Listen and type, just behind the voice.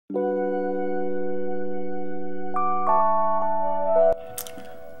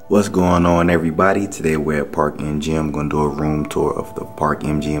What's going on, everybody? Today we're at Park MGM. I'm going to do a room tour of the Park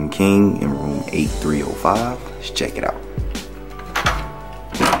MGM King in room 8305. Let's check it out.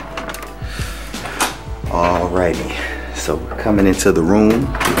 Alrighty, so coming into the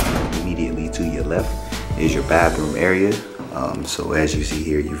room, immediately to your left is your bathroom area. So as you see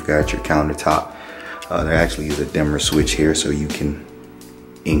here, you've got your countertop. There actually is a dimmer switch here so you can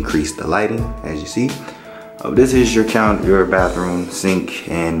increase the lighting, as you see. This is your bathroom sink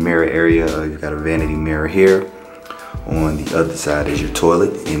and mirror area. You've got a vanity mirror here. On the other side is your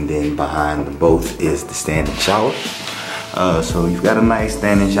toilet, and then behind them both is the standing shower. So you've got a nice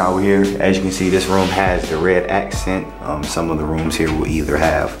standing shower here. As you can see, this room has the red accent. Some of the rooms here will either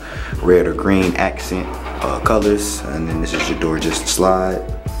have red or green accent colors, and then this is your door just to slide,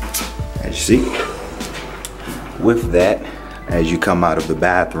 as you see. With that, as you come out of the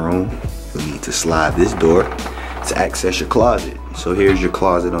bathroom, you'll need to slide this door to access your closet. So here's your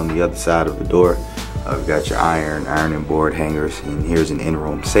closet on the other side of the door. We've got your ironing board hangers, and here's an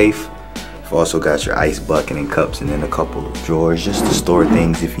in-room safe. You've also got your ice bucket and cups, and then a couple of drawers just to store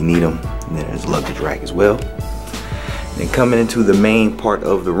things if you need them. And then there's a luggage rack as well. Then coming into the main part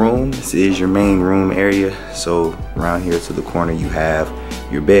of the room, this is your main room area. So around here to the corner you have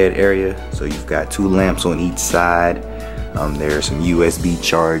your bed area. So you've got 2 lamps on each side. There's some USB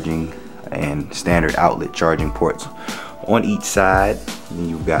charging and standard outlet charging ports on each side. And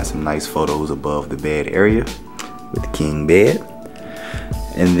you've got some nice photos above the bed area with the king bed.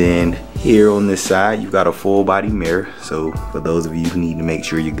 And then here on this side, you've got a full body mirror. So for those of you who need to make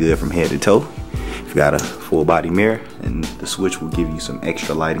sure you're good from head to toe, you've got a full body mirror, and the switch will give you some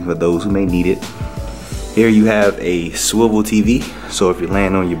extra lighting for those who may need it. Here you have a swivel TV. So if you're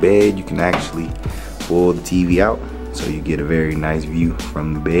laying on your bed, you can actually pull the TV out, so you get a very nice view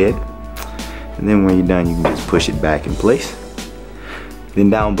from the bed. And then when you're done, you can just push it back in place. Then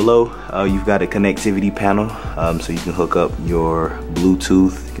down below, you've got a connectivity panel, so you can hook up your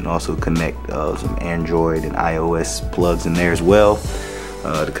Bluetooth. You can also connect some Android and iOS plugs in there as well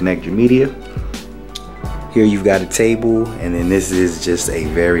to connect your media. Here you've got a table, and then this is just a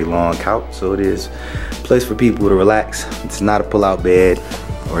very long couch, so it is a place for people to relax. It's not a pull-out bed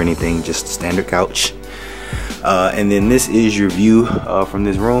or anything, just a standard couch. And then this is your view from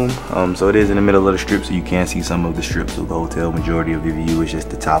this room. So it is in the middle of the strip, so you can see some of the strips of the hotel. Majority of your view is just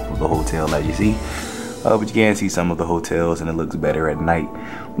the top of the hotel, as you see. But you can see some of the hotels, and it looks better at night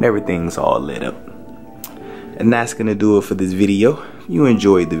when everything's all lit up. And that's gonna do it for this video. If you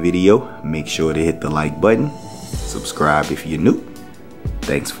enjoyed the video, make sure to hit the like button. Subscribe if you're new.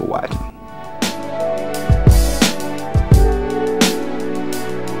 Thanks for watching.